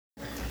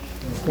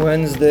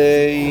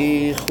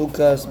Wednesday,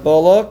 Chukas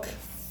Bolok,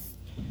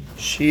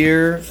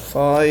 Shiur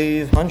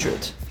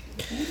 500.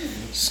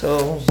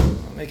 So,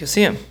 make a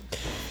see him.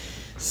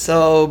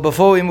 So,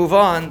 before we move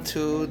on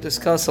to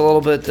discuss a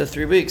little bit the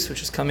 3 weeks,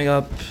 which is coming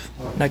up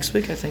next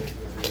week, I think.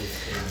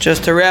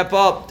 Just to wrap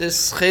up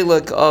this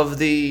chiluk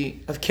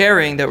of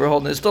carrying that we're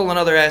holding, there's still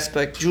another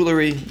aspect,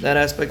 jewelry, that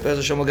aspect Be'ez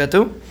Hashem we'll get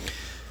to.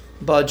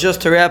 But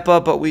just to wrap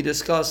up what we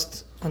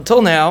discussed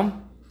until now,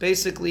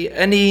 basically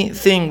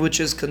anything which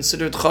is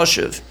considered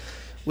chashiv,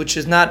 which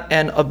is not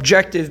an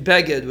objective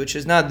beged, which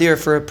is not there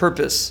for a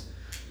purpose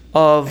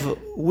of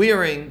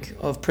wearing,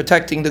 of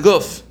protecting the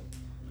guf,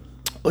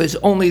 is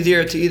only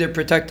there to either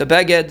protect the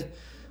beged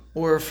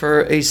or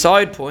for a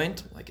side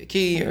point, like a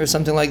key or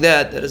something like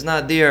that, that is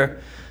not there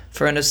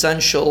for an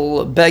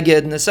essential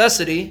beged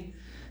necessity,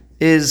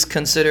 is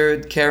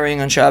considered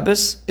carrying on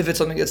Shabbos. If it's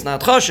something that's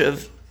not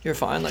chashiv, you're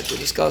fine, like we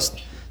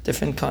discussed,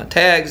 different kind of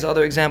tags,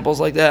 other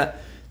examples like that.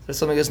 If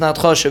something that's not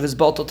chashiv is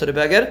batal to the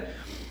beged.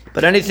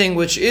 But anything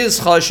which is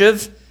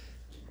chashiv,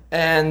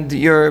 and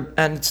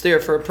it's there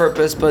for a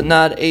purpose, but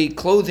not a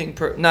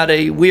not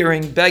a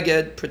wearing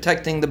beged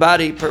protecting the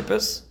body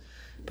purpose,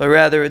 but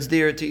rather it's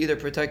there to either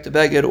protect the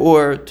beged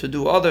or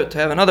to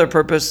have another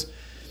purpose.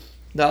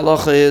 The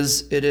halacha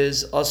is it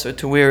is asur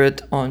to wear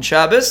it on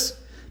Shabbos,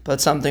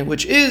 but something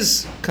which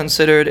is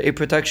considered a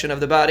protection of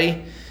the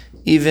body,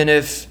 even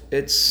if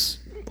it's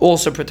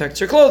also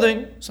protects your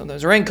clothing.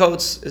 Sometimes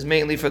raincoats is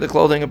mainly for the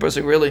clothing. A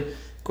person really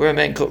wear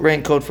a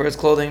raincoat for his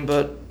clothing,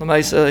 but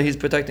l'maisa he's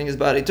protecting his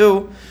body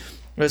too.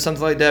 Or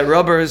something like that.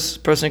 Rubbers,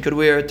 person could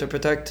wear it to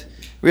protect.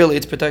 Really,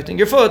 it's protecting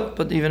your foot.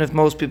 But even if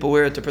most people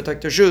wear it to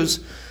protect their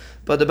shoes,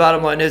 but the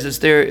bottom line is,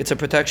 it's a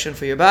protection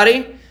for your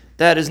body.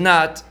 That is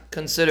not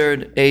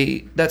considered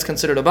that's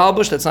considered a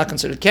balbush. That's not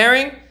considered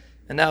carrying,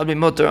 and that would be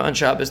mutter on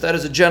Shabbos. That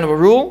is a general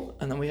rule,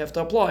 and then we have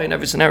to apply in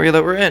every scenario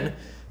that we're in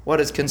what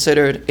is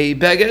considered a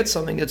beged,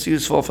 something that's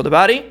useful for the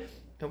body,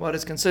 and what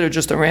is considered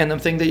just a random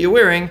thing that you're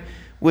wearing,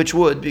 which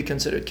would be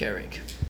considered carrying.